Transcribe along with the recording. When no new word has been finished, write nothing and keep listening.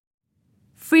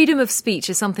Freedom of speech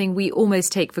is something we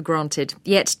almost take for granted,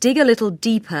 yet dig a little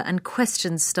deeper and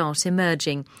questions start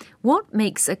emerging. What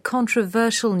makes a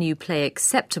controversial new play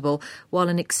acceptable while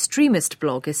an extremist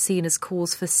blog is seen as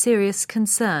cause for serious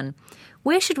concern?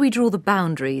 Where should we draw the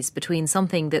boundaries between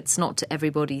something that's not to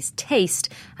everybody's taste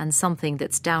and something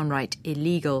that's downright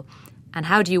illegal? And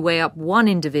how do you weigh up one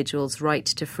individual's right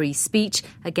to free speech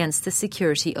against the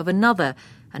security of another,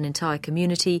 an entire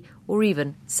community, or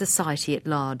even society at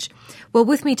large? Well,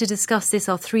 with me to discuss this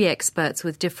are three experts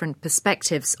with different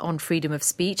perspectives on freedom of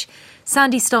speech.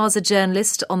 Sandy Starr's a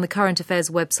journalist on the current affairs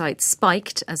website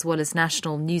Spiked, as well as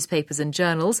national newspapers and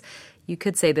journals. You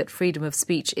could say that freedom of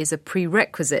speech is a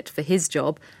prerequisite for his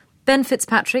job. Ben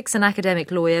Fitzpatrick's an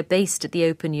academic lawyer based at the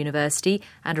Open University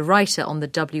and a writer on the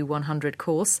W100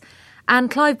 course.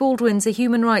 And Clive Baldwin's a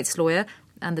human rights lawyer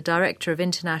and the Director of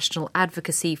International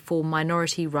Advocacy for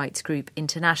Minority Rights Group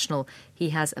International. He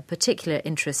has a particular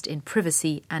interest in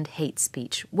privacy and hate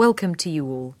speech. Welcome to you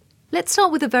all. Let's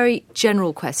start with a very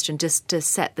general question, just to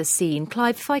set the scene.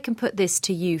 Clive, if I can put this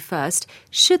to you first,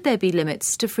 should there be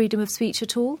limits to freedom of speech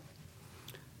at all?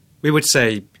 We would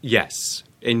say yes,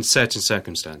 in certain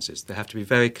circumstances. They have to be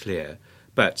very clear.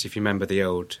 But if you remember the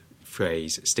old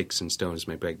phrase, sticks and stones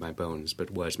may break my bones,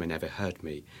 but words may never hurt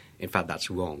me, in fact, that's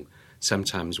wrong.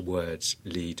 Sometimes words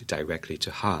lead directly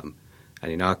to harm.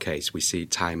 And in our case, we see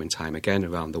time and time again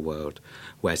around the world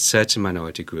where certain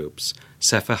minority groups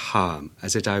suffer harm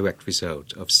as a direct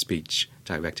result of speech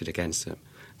directed against them.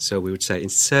 So we would say in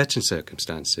certain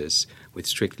circumstances, with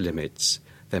strict limits,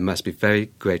 there must be very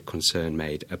great concern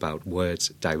made about words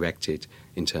directed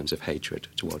in terms of hatred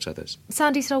towards others.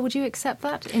 Sandy Starr, would you accept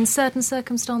that? In certain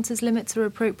circumstances, limits are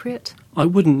appropriate? I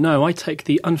wouldn't know. I take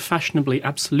the unfashionably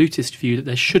absolutist view that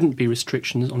there shouldn't be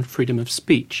restrictions on freedom of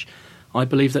speech. I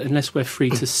believe that unless we're free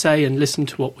to say and listen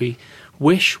to what we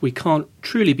wish, we can't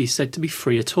truly be said to be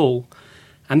free at all.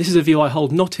 And this is a view I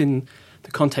hold not in the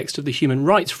context of the human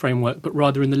rights framework, but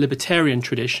rather in the libertarian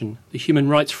tradition. The human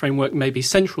rights framework may be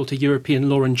central to European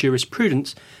law and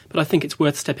jurisprudence, but I think it's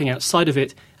worth stepping outside of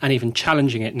it and even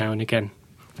challenging it now and again.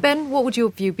 Ben, what would your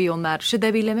view be on that? Should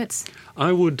there be limits?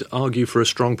 I would argue for a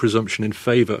strong presumption in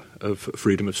favour of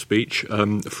freedom of speech.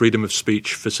 Freedom of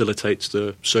speech facilitates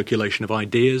the circulation of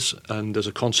ideas, and as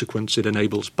a consequence it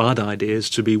enables bad ideas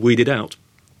to be weeded out.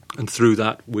 And through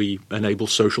that, we enable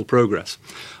social progress.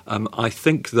 I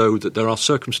think, though, that there are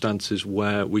circumstances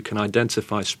where we can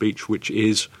identify speech which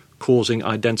is causing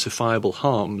identifiable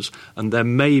harms, and there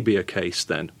may be a case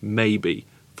then, maybe,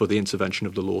 for the intervention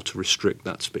of the law to restrict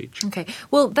that speech. OK.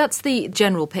 Well, that's the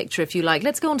general picture, if you like.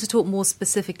 Let's go on to talk more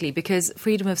specifically, because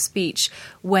freedom of speech,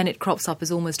 when it crops up,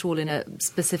 is almost all in a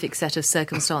specific set of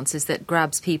circumstances that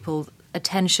grabs people's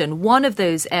attention. One of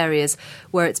those areas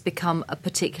where it's become a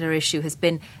particular issue has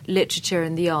been literature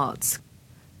and the arts.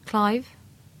 Clive?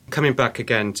 Coming back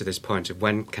again to this point of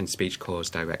when can speech cause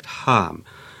direct harm,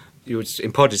 it's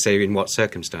important to say in what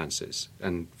circumstances,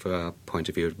 and for our point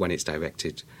of view, when it's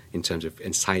directed in terms of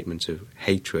incitement of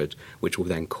hatred, which will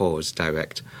then cause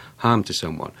direct harm to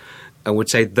someone. I would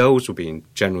say those will be in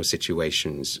general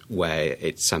situations where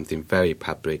it's something very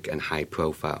public and high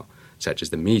profile, such as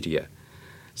the media.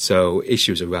 So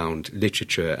issues around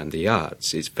literature and the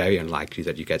arts, it's very unlikely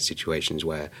that you get situations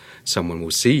where someone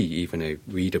will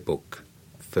read a book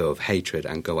full of hatred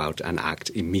and go out and act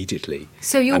immediately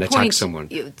and attack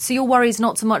someone. So your worry is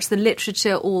not so much the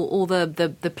literature or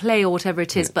the play or whatever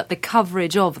it is, but the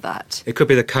coverage of that? It could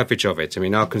be the coverage of it. I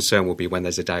mean, our concern will be when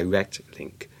there's a direct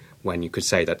link, when you could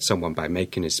say that someone, by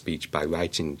making a speech, by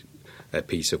writing a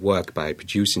piece of work, by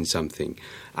producing something,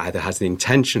 either has the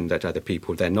intention that other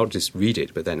people then not just read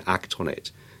it, but then act on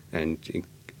it, and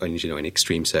in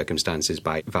extreme circumstances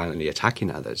by violently attacking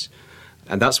others.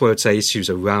 And that's why I would say issues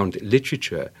around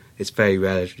literature, it's very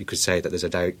rare you could say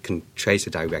that can trace a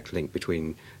direct link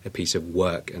between a piece of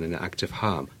work and an act of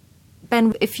harm.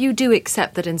 Ben, if you do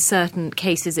accept that in certain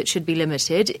cases it should be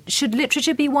limited, should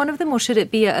literature be one of them, or should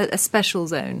it be a special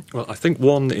zone? Well, I think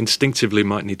one instinctively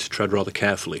might need to tread rather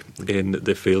carefully in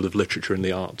the field of literature and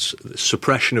the arts. The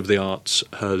suppression of the arts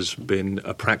has been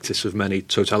a practice of many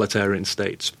totalitarian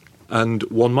states. And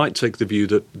one might take the view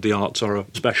that the arts are a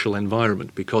special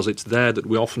environment because it's there that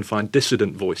we often find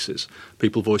dissident voices,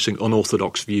 people voicing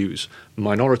unorthodox views,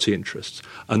 minority interests.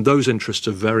 And those interests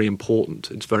are very important.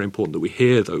 It's very important that we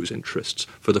hear those interests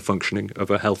for the functioning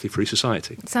of a healthy, free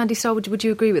society. Sandy Starr, would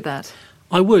you agree with that?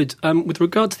 I would. With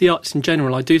regard to the arts in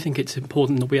general, I do think it's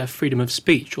important that we have freedom of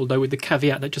speech, although with the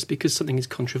caveat that just because something is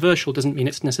controversial doesn't mean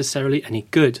it's necessarily any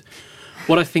good.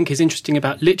 What I think is interesting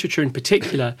about literature in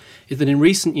particular is that in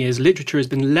recent years, literature has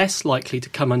been less likely to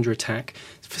come under attack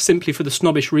simply for the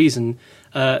snobbish reason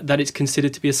that it's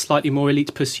considered to be a slightly more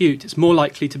elite pursuit. It's more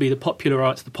likely to be the popular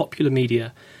arts, the popular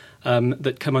media,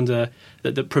 that come under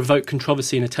that provoke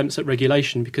controversy and attempts at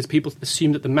regulation, because people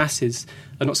assume that the masses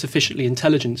are not sufficiently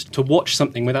intelligent to watch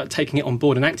something without taking it on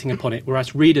board and acting upon it,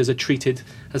 whereas readers are treated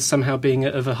as somehow being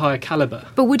of a higher calibre.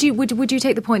 But would you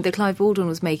take the point that Clive Baldwin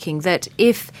was making, that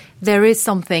if there is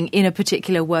something in a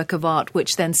particular work of art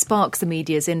which then sparks the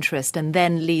media's interest and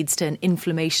then leads to an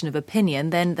inflammation of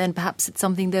opinion, then perhaps it's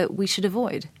something that we should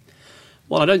avoid?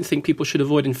 Well, I don't think people should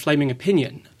avoid inflaming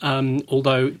opinion,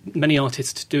 although many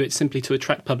artists do it simply to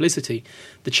attract publicity.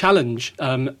 The challenge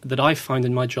that I find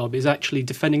in my job is actually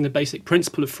defending the basic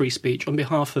principle of free speech on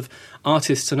behalf of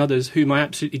artists and others whom I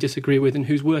absolutely disagree with and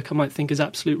whose work I might think is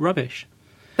absolute rubbish.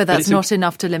 But that's not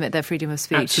enough to limit their freedom of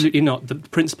speech? Absolutely not. The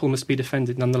principle must be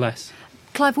defended nonetheless.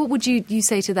 Clive, what would you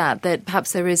say to that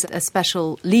perhaps there is a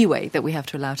special leeway that we have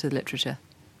to allow to the literature?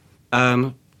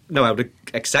 No, I would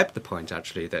accept the point,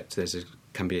 actually, that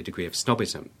can be a degree of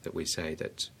snobism, that we say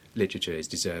that literature is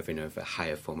deserving of a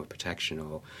higher form of protection,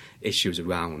 or issues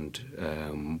around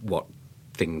what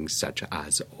things such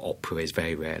as opera is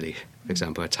very rarely, for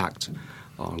example, attacked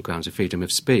on grounds of freedom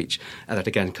of speech. And that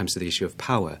again comes to the issue of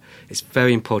power. It's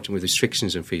very important with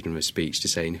restrictions on freedom of speech to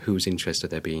say in whose interest are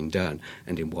they being done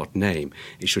and in what name.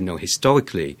 You should know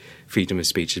historically freedom of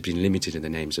speech has been limited in the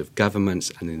names of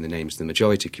governments and in the names of the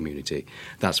majority community.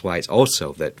 That's why it's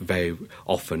also that very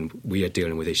often we are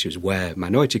dealing with issues where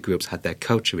minority groups had their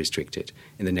culture restricted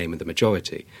in the name of the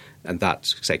majority. And that,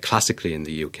 say, classically in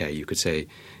the UK, you could say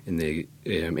in the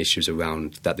issues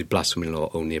around that the blasphemy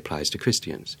law only applies to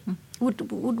Christians.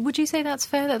 Would you say that's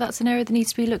fair, that that's an area that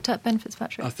needs to be looked at, Ben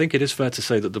Fitzpatrick? I think it is fair to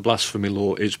say that the blasphemy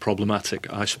law is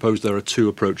problematic. I suppose there are two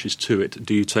approaches to it.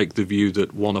 Do you take the view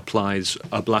that one applies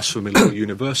a blasphemy law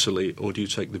universally, or do you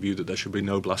take the view that there should be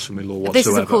no blasphemy law whatsoever? This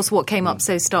is, of course, what came up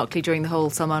so starkly during the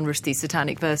whole Salman Rushdie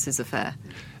Satanic Verses affair.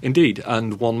 Indeed,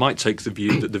 and one might take the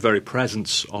view that the very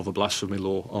presence of a blasphemy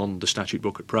law on the statute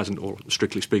book at present, or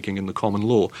strictly speaking in the common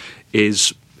law,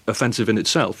 is offensive in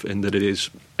itself, in that it is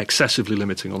excessively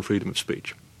limiting on freedom of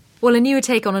speech. Well, a newer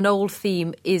take on an old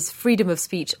theme is freedom of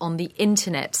speech on the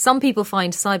internet. Some people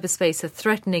find cyberspace a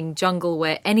threatening jungle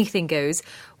where anything goes,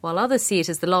 while others see it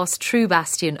as the last true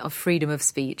bastion of freedom of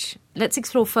speech. Let's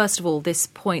explore, first of all, this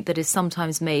point that is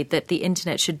sometimes made that the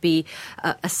internet should be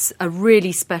a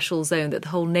really special zone, that the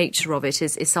whole nature of it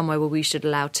is somewhere where we should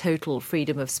allow total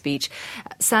freedom of speech.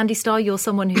 Sandy Starr, you're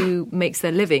someone who makes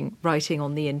their living writing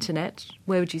on the internet.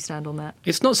 Where would you stand on that?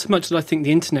 It's not so much that I think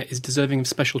the internet is deserving of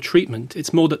special treatment.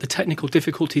 It's more that the technical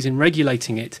difficulties in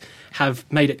regulating it have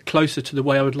made it closer to the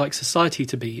way I would like society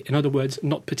to be. In other words,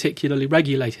 not particularly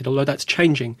regulated, although that's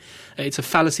changing. It's a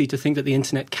fallacy to think that the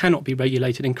internet cannot be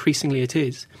regulated. Increasingly it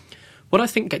is. What I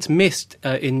think gets missed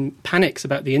in panics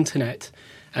about the internet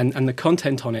and the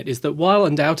content on it is that while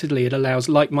undoubtedly it allows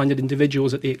like-minded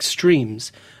individuals at the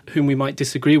extremes, whom we might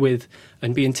disagree with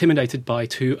and be intimidated by,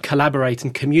 to collaborate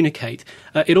and communicate,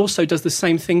 it also does the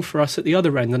same thing for us at the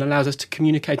other end and allows us to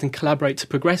communicate and collaborate to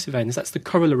progressive ends. That's the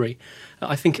corollary.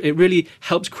 I think it really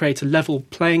helps create a level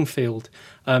playing field,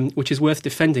 which is worth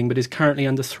defending but is currently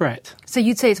under threat. So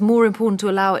you'd say it's more important to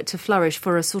allow it to flourish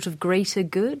for a sort of greater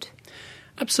good?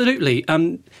 Absolutely.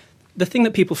 The thing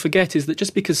that people forget is that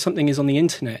just because something is on the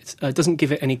internet doesn't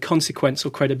give it any consequence or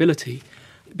credibility.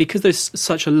 Because there's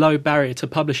such a low barrier to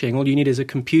publishing, all you need is a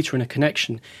computer and a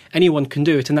connection. Anyone can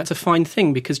do it, and that's a fine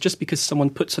thing, because just because someone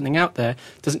puts something out there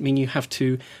doesn't mean you have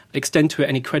to extend to it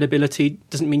any credibility,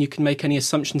 doesn't mean you can make any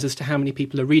assumptions as to how many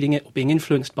people are reading it or being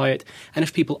influenced by it. And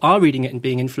if people are reading it and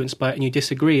being influenced by it and you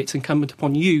disagree, it's incumbent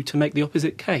upon you to make the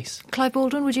opposite case. Clive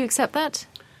Baldwin, would you accept that?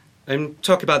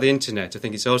 Talk about the internet, I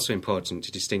think it's also important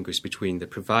to distinguish between the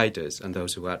providers and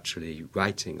those who are actually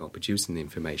writing or producing the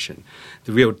information.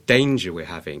 The real danger we're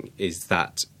having is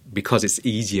that because it's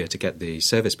easier to get the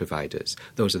service providers,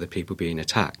 those are the people being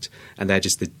attacked, and they're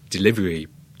just the delivery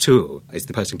tool. It's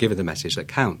the person giving the message that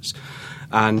counts.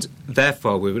 And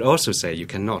therefore, we would also say you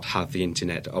cannot have the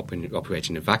internet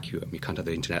operating in a vacuum. You can't have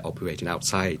the internet operating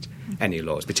outside any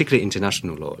laws, particularly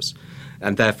international laws.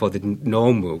 And therefore, the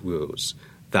normal rules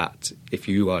that if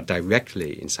you are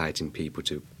directly inciting people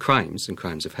to crimes and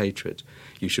crimes of hatred,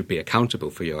 you should be accountable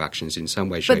for your actions in some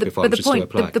way, shape, or form, just to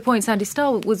apply. The point Sandy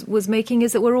Starr was making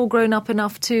is that we're all grown up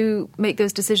enough to make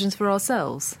those decisions for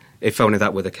ourselves. If only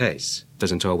that were the case. It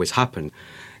doesn't always happen.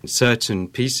 And certain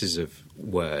pieces of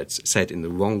words said in the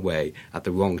wrong way at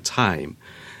the wrong time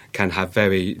can have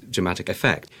very dramatic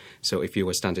effect. So if you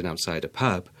were standing outside a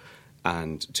pub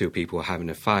and two people were having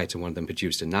a fight and one of them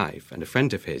produced a knife, and a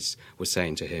friend of his was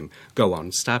saying to him, "Go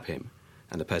on, stab him."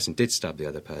 And the person did stab the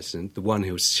other person, the one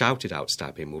who shouted out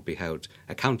 "stab him" will be held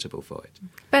accountable for it.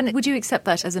 Ben, would you accept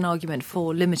that as an argument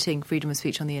for limiting freedom of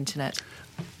speech on the internet?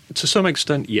 To some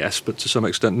extent, yes, but to some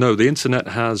extent, no. The internet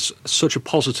has such a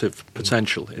positive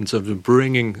potential in terms of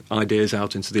bringing ideas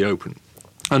out into the open.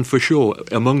 And for sure,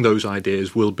 among those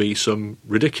ideas will be some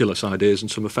ridiculous ideas and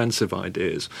some offensive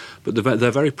ideas. But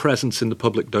their very presence in the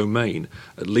public domain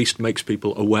at least makes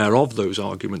people aware of those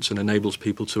arguments and enables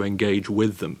people to engage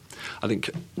with them. I think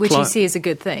Which you see as a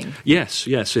good thing. Yes,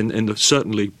 in the,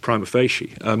 certainly prima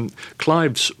facie.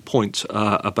 Clive's point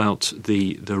about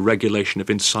the regulation of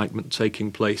incitement taking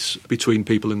place between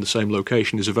people in the same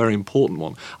location is a very important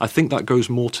one. I think that goes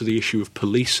more to the issue of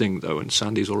policing, though, and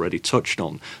Sandy's already touched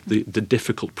on the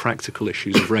difficult practical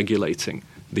issues of regulating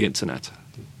the internet.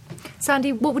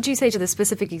 Sandy, what would you say to the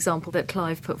specific example that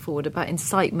Clive put forward about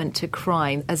incitement to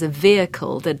crime as a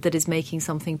vehicle that is making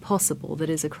something possible that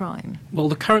is a crime? Well,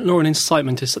 the current law on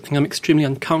incitement is something I'm extremely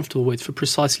uncomfortable with for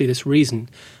precisely this reason.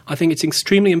 I think it's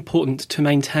extremely important to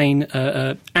maintain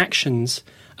actions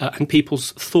and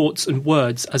people's thoughts and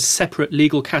words as separate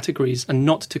legal categories and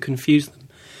not to confuse them.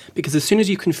 Because as soon as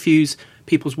you confuse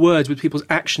people's words with people's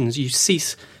actions, you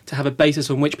cease to have a basis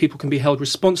on which people can be held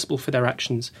responsible for their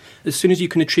actions. As soon as you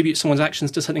can attribute someone's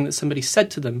actions to something that somebody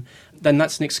said to them, then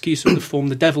that's an excuse of the form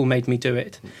 "the devil made me do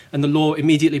it," and the law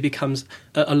immediately becomes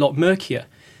a lot murkier.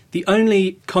 The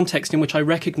only context in which I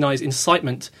recognise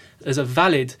incitement as a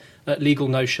valid legal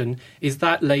notion is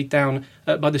that laid down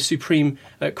by the Supreme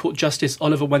Court Justice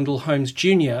Oliver Wendell Holmes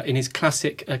Jr. in his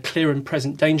classic clear and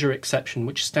present danger exception,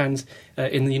 which stands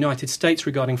in the United States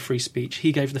regarding free speech.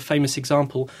 He gave the famous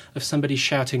example of somebody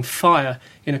shouting "fire"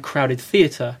 in a crowded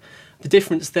theatre. The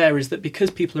difference there is that because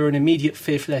people are in immediate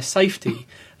fear for their safety,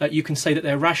 you can say that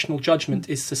their rational judgment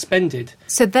is suspended.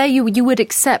 So there you would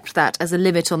accept that as a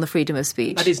limit on the freedom of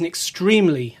speech? That is an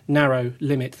extremely narrow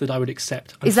limit that I would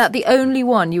accept. Is that the only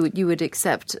one you would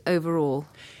accept overall?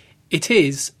 It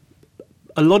is.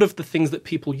 A lot of the things that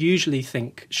people usually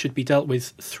think should be dealt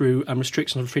with through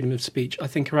restrictions on freedom of speech, I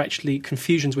think, are actually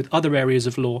confusions with other areas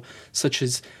of law, such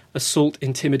as assault,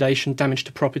 intimidation, damage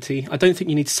to property. I don't think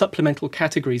you need supplemental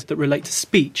categories that relate to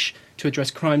speech to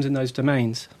address crimes in those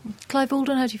domains. Clive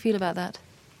Alden, how do you feel about that?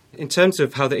 In terms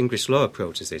of how the English law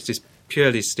approaches this, it's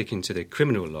purely sticking to the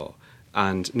criminal law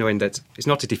and knowing that it's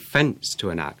not a defence to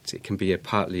an act, it can be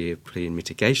partly a plea in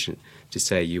mitigation to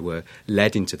say you were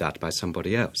led into that by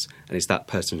somebody else, and it's that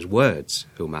person's words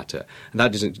who matter. And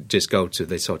that doesn't just go to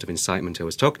the sort of incitement I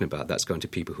was talking about, that's going to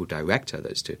people who direct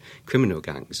others, to criminal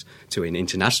gangs, to, in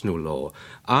international law,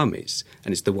 armies,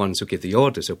 and it's the ones who give the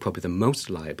orders who are probably the most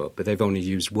liable, but they've only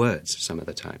used words some of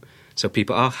the time. So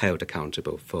people are held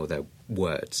accountable for their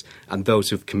words, and those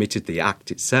who've committed the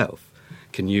act itself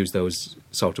can use those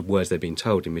sort of words they've been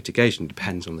told in mitigation. It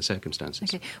depends on the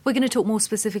circumstances. Okay. We're going to talk more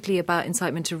specifically about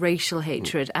incitement to racial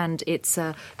hatred and its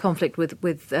conflict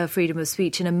with freedom of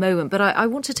speech in a moment. But I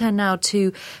want to turn now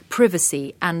to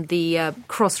privacy and the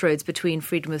crossroads between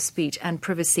freedom of speech and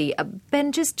privacy.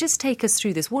 Ben, just take us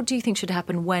through this. What do you think should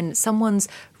happen when someone's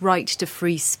right to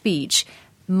free speech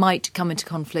might come into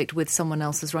conflict with someone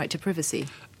else's right to privacy?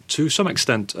 To some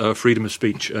extent, freedom of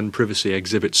speech and privacy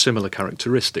exhibit similar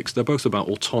characteristics. They're both about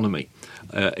autonomy.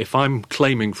 If I'm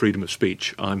claiming freedom of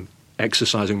speech, I'm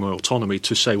exercising my autonomy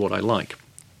to say what I like.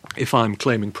 If I'm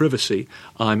claiming privacy,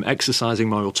 I'm exercising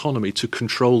my autonomy to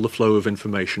control the flow of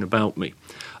information about me.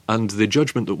 And the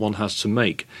judgment that one has to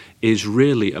make is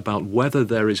really about whether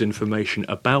there is information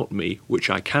about me which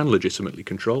I can legitimately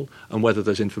control and whether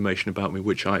there's information about me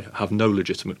which I have no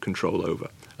legitimate control over.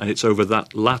 And it's over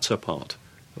that latter part,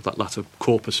 of that latter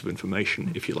corpus of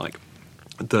information, if you like,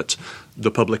 that the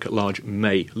public at large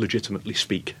may legitimately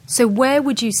speak. So where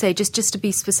would you say, just to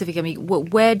be specific, I mean,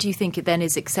 where do you think it then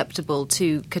is acceptable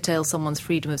to curtail someone's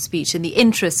freedom of speech in the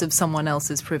interests of someone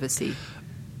else's privacy?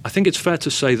 I think it's fair to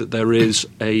say that there is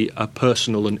a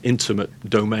personal and intimate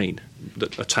domain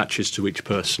that attaches to each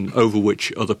person over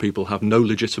which other people have no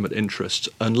legitimate interest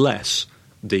unless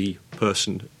the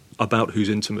person about whose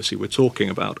intimacy we're talking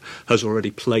about has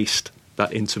already placed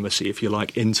that intimacy, if you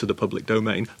like, into the public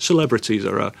domain. Celebrities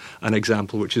are an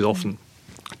example which is often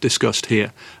discussed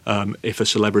here. If a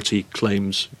celebrity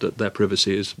claims that their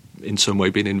privacy has in some way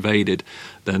been invaded,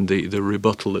 then the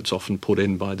rebuttal that's often put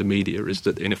in by the media is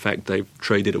that, in effect, they've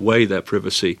traded away their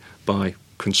privacy by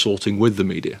consorting with the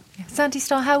media. Sandy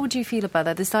Starr, how would you feel about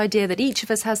that? This idea that each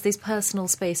of us has this personal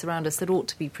space around us that ought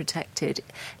to be protected,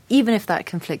 even if that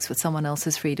conflicts with someone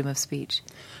else's freedom of speech?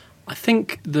 I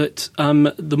think that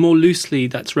the more loosely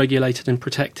that's regulated and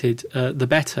protected, the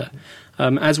better.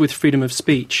 As with freedom of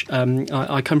speech,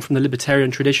 I come from the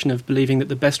libertarian tradition of believing that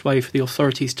the best way for the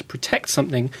authorities to protect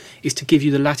something is to give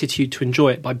you the latitude to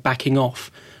enjoy it by backing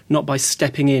off, not by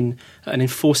stepping in and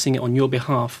enforcing it on your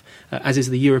behalf, as is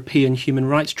the European human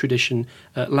rights tradition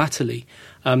latterly,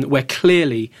 where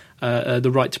clearly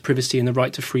the right to privacy and the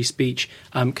right to free speech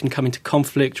can come into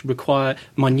conflict, require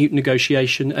minute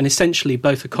negotiation, and essentially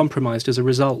both are compromised as a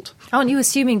result. Aren't you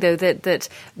assuming, though, that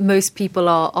most people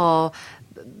are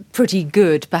pretty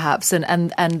good, perhaps,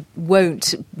 and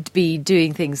won't be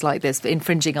doing things like this,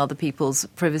 infringing other people's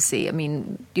privacy? I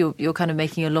mean, you're kind of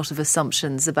making a lot of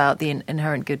assumptions about the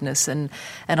inherent goodness and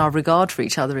our regard for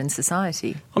each other in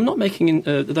society. I'm not making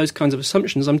those kinds of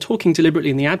assumptions. I'm talking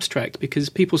deliberately in the abstract because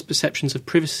people's perceptions of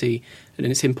privacy and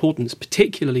its importance,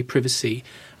 particularly privacy,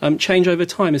 change over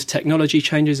time as technology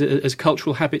changes, as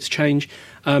cultural habits change.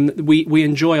 We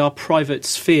enjoy our private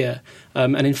sphere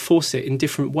and enforce it in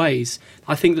different ways.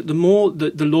 I think that the more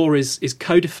that the law is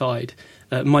codified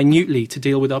minutely to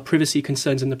deal with our privacy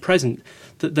concerns in the present,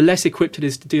 that the less equipped it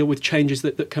is to deal with changes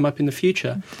that come up in the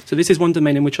future. So this is one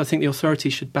domain in which I think the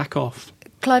authorities should back off.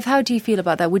 Clive, how do you feel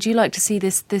about that? Would you like to see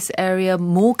this area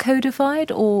more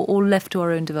codified or left to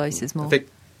our own devices more? I think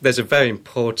there's a very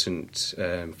important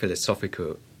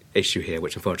philosophical issue here,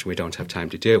 which unfortunately we don't have time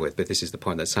to deal with, but this is the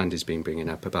point that Sandy's been bringing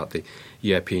up about the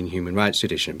European human rights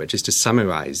tradition. But just to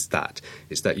summarise that,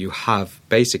 is that you have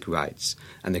basic rights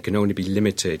and they can only be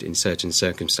limited in certain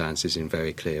circumstances in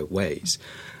very clear ways.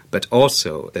 But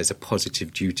also there's a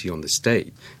positive duty on the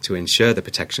state to ensure the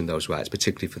protection of those rights,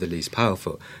 particularly for the least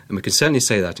powerful. And we can certainly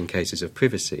say that in cases of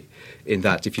privacy, in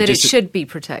that if you it should be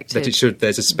protected. That it should.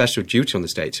 There's a special duty on the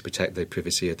state to protect the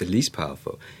privacy of the least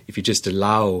powerful. If you just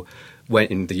allow, when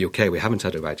in the UK we haven't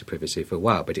had a right to privacy for a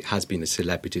while, but it has been the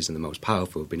celebrities and the most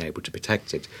powerful who have been able to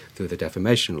protect it through the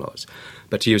defamation laws.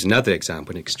 But to use another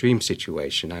example, an extreme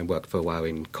situation, I worked for a while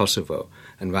in Kosovo,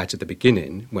 and right at the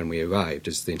beginning, when we arrived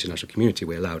as the international community,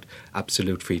 we allowed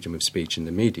absolute freedom of speech in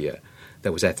the media.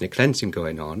 There was ethnic cleansing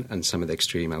going on, and some of the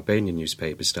extreme Albanian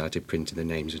newspapers started printing the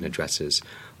names and addresses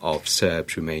of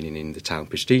Serbs remaining in the town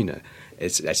Pristina.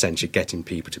 It's essentially getting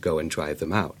people to go and drive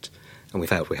them out. And we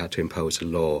felt we had to impose a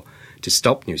law to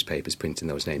stop newspapers printing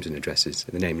those names and addresses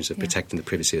in the names of protecting the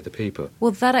privacy of the people.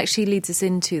 Well, that actually leads us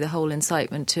into the whole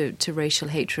incitement to racial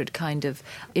hatred kind of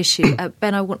issue.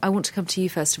 Ben, I want to come to you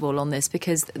first of all on this,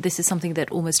 because this is something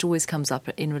that almost always comes up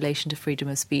in relation to freedom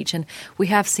of speech. And we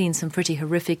have seen some pretty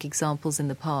horrific examples in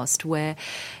the past where,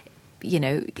 you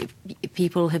know,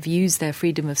 people have used their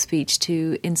freedom of speech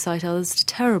to incite others to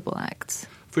terrible acts.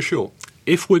 For sure.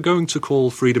 If we're going to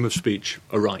call freedom of speech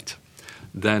a right,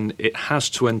 then it has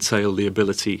to entail the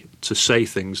ability to say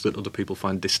things that other people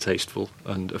find distasteful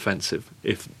and offensive.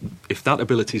 If that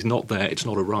ability is not there, it's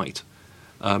not a right.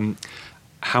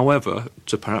 However,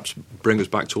 to perhaps bring us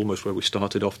back to almost where we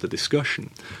started off the discussion,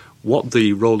 what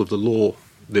the role of the law,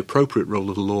 the appropriate role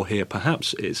of the law here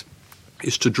perhaps is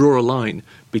to draw a line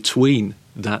between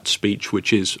that speech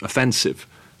which is offensive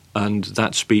and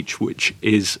that speech which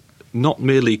is not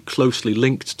merely closely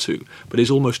linked to, but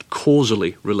is almost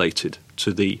causally related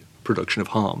to the production of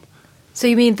harm. So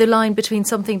you mean the line between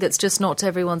something that's just not to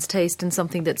everyone's taste and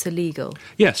something that's illegal?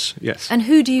 Yes, yes. And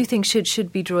who do you think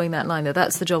should be drawing that line, though?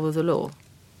 That's the job of the law.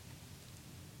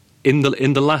 In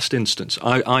the last instance,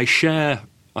 I share,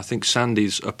 I think,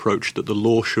 Sandy's approach that the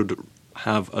law should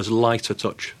have as light a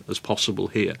touch as possible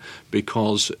here,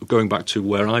 because going back to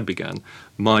where I began,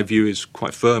 my view is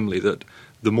quite firmly that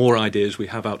the more ideas we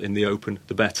have out in the open,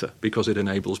 the better, because it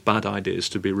enables bad ideas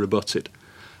to be rebutted.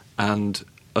 And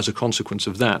as a consequence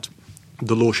of that,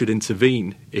 the law should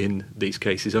intervene in these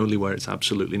cases only where it's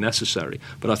absolutely necessary.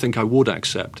 But I think I would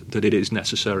accept that it is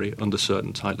necessary under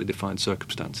certain tightly defined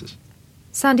circumstances.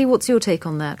 Sandy, what's your take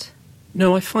on that?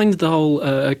 No, I find the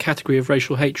whole category of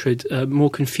racial hatred more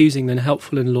confusing than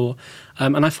helpful in law.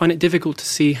 And I find it difficult to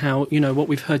see how, what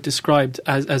we've heard described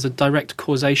as a direct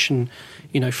causation,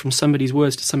 from somebody's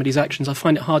words to somebody's actions. I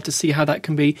find it hard to see how that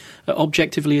can be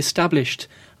objectively established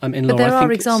in law. But there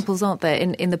are examples, aren't there,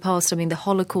 in the past? I mean, the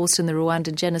Holocaust and the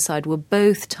Rwandan genocide were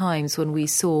both times when we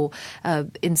saw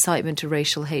incitement to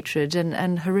racial hatred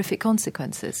and horrific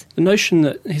consequences. The notion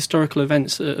that historical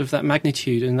events of that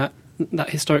magnitude and that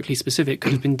historically specific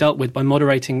could have been dealt with by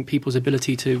moderating people's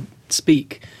ability to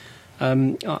speak,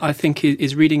 I think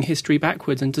is reading history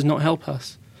backwards and does not help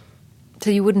us. So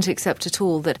you wouldn't accept at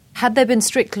all that, had there been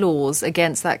strict laws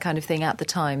against that kind of thing at the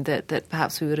time, that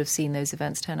perhaps we would have seen those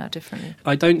events turn out differently?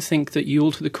 I don't think that you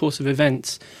alter the course of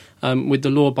events with the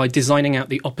law by designing out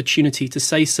the opportunity to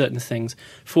say certain things.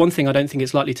 For one thing, I don't think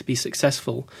it's likely to be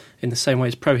successful in the same way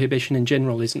as prohibition in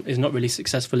general is not really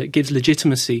successful. It gives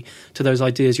legitimacy to those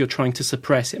ideas you're trying to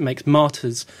suppress. It makes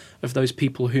martyrs of those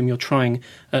people whom you're trying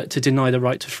to deny the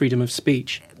right to freedom of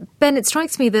speech. Ben, it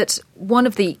strikes me that one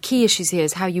of the key issues here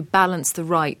is how you balance the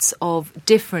rights of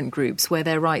different groups where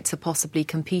their rights are possibly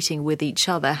competing with each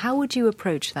other. How would you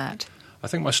approach that? I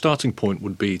think my starting point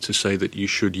would be to say that you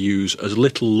should use as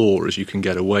little law as you can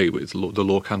get away with. The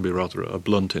law can be rather a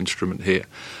blunt instrument here.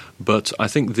 But I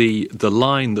think the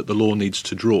line that the law needs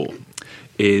to draw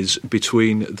is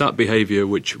between that behaviour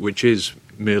which is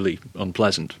merely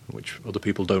unpleasant, which other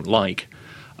people don't like,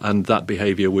 and that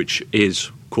behaviour which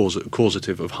is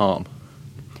causative of harm.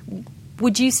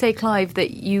 Would you say, Clive,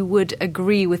 that you would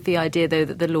agree with the idea, though,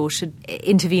 that the law should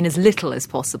intervene as little as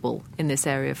possible in this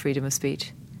area of freedom of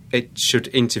speech? It should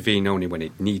intervene only when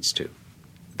it needs to.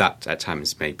 That, at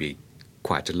times, may be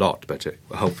quite a lot, but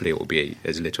hopefully it will be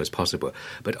as little as possible.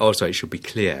 But also it should be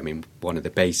clear. I mean, one of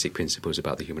the basic principles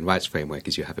about the human rights framework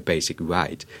is you have a basic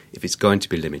right. If it's going to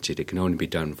be limited, it can only be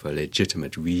done for a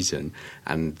legitimate reason,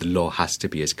 and the law has to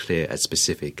be as clear, as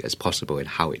specific as possible in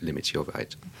how it limits your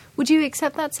right. Would you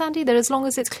accept that, Sandy, that as long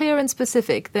as it's clear and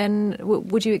specific, then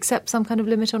would you accept some kind of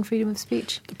limit on freedom of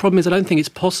speech? The problem is I don't think it's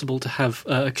possible to have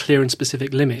a clear and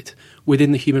specific limit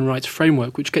within the human rights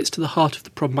framework, which gets to the heart of the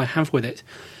problem I have with it.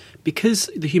 Because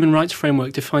the human rights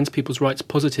framework defines people's rights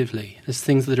positively as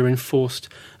things that are enforced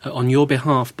on your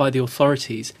behalf by the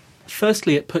authorities,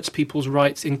 firstly, it puts people's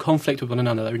rights in conflict with one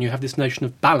another, and you have this notion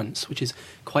of balance, which is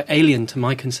quite alien to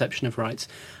my conception of rights.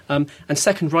 And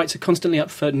second, rights are constantly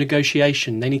up for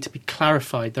negotiation. They need to be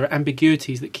clarified. There are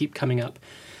ambiguities that keep coming up.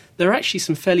 There are actually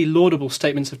some fairly laudable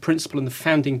statements of principle in the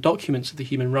founding documents of the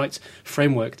human rights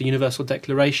framework, the Universal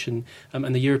Declaration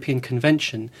and the European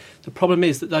Convention. The problem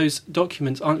is that those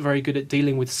documents aren't very good at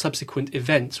dealing with subsequent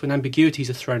events when ambiguities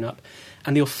are thrown up,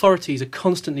 and the authorities are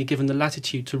constantly given the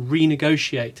latitude to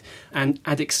renegotiate and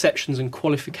add exceptions and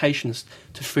qualifications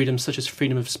to freedoms such as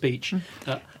freedom of speech.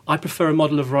 I prefer a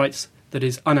model of rights that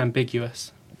is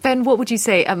unambiguous. Ben, what would you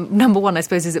say? Number one, I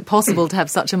suppose, is it possible to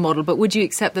have such a model, but would you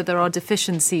accept that there are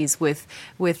deficiencies with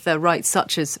rights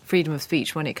such as freedom of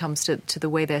speech when it comes to the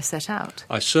way they're set out?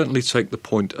 I certainly take the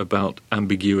point about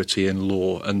ambiguity in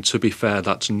law, and to be fair,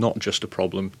 that's not just a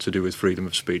problem to do with freedom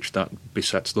of speech, that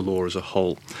besets the law as a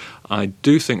whole. I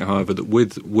do think, however, that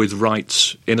with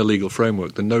rights in a legal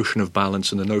framework, the notion of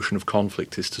balance and the notion of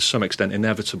conflict is to some extent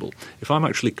inevitable. If I'm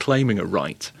actually claiming a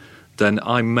right, then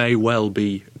I may well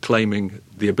be claiming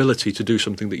the ability to do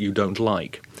something that you don't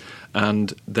like.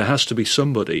 And there has to be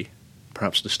somebody,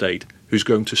 perhaps the state, who's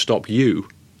going to stop you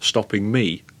stopping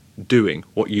me doing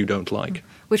what you don't like.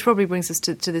 Which probably brings us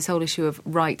to this whole issue of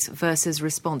rights versus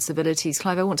responsibilities.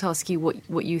 Clive, I want to ask you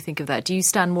what you think of that. Do you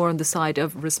stand more on the side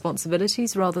of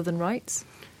responsibilities rather than rights?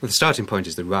 Well, the starting point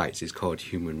is the rights. It's called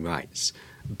human rights.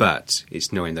 But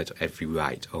it's knowing that every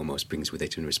right almost brings with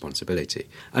it a responsibility.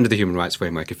 Under the human rights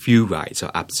framework, a few rights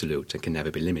are absolute and can never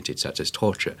be limited, such as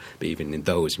torture. But even in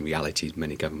those, in reality,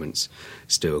 many governments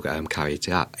still carry it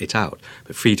out.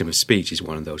 But freedom of speech is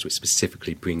one of those which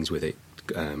specifically brings with it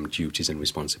duties and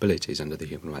responsibilities under the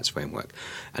human rights framework.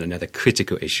 And another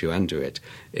critical issue under it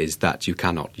is that you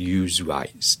cannot use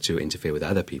rights to interfere with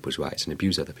other people's rights and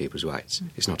abuse other people's rights.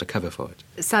 It's not a cover for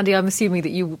it. Sandy, I'm assuming that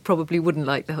you probably wouldn't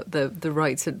like the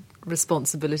rights and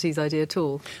responsibilities idea at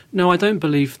all. No, I don't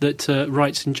believe that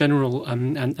rights in general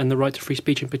and the right to free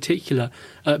speech in particular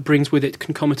brings with it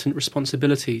concomitant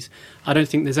responsibilities. I don't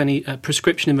think there's any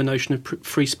prescription in the notion of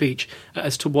free speech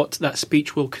as to what that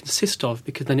speech will consist of,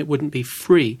 because then it wouldn't be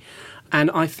free.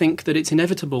 And I think that it's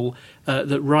inevitable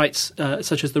that rights,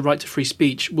 such as the right to free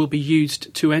speech, will be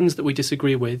used to ends that we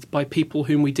disagree with by people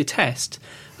whom we detest.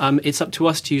 It's up to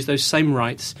us to use those same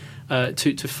rights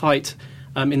to fight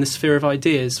in the sphere of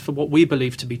ideas for what we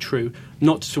believe to be true,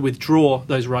 not to withdraw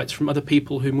those rights from other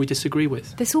people whom we disagree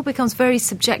with. This all becomes very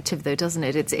subjective, though, doesn't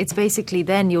it? It's basically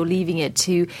then you're leaving it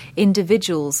to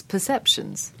individuals'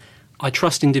 perceptions. I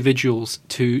trust individuals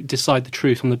to decide the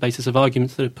truth on the basis of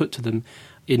arguments that are put to them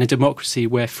in a democracy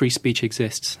where free speech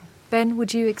exists. Ben,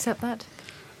 would you accept that?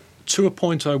 To a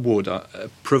point I would,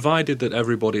 provided that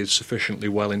everybody is sufficiently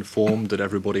well informed, that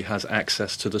everybody has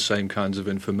access to the same kinds of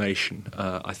information.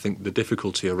 I think the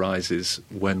difficulty arises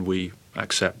when we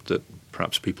accept that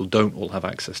perhaps people don't all have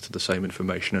access to the same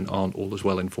information and aren't all as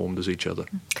well informed as each other.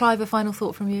 Clive, a final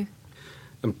thought from you?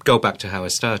 Go back to how I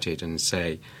started and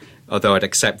say, although I'd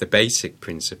accept the basic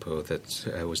principle that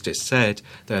was just said,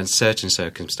 there are certain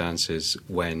circumstances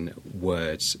when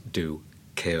words do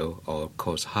kill or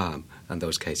cause harm, and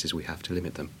those cases we have to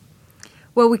limit them.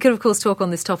 Well, we could, of course, talk on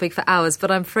this topic for hours,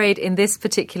 but I'm afraid in this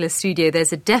particular studio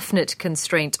there's a definite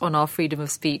constraint on our freedom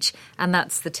of speech, and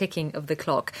that's the ticking of the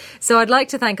clock. So I'd like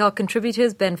to thank our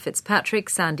contributors, Ben Fitzpatrick,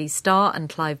 Sandy Starr and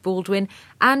Clive Baldwin,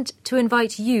 and to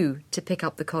invite you to pick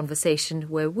up the conversation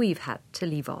where we've had to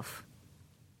leave off.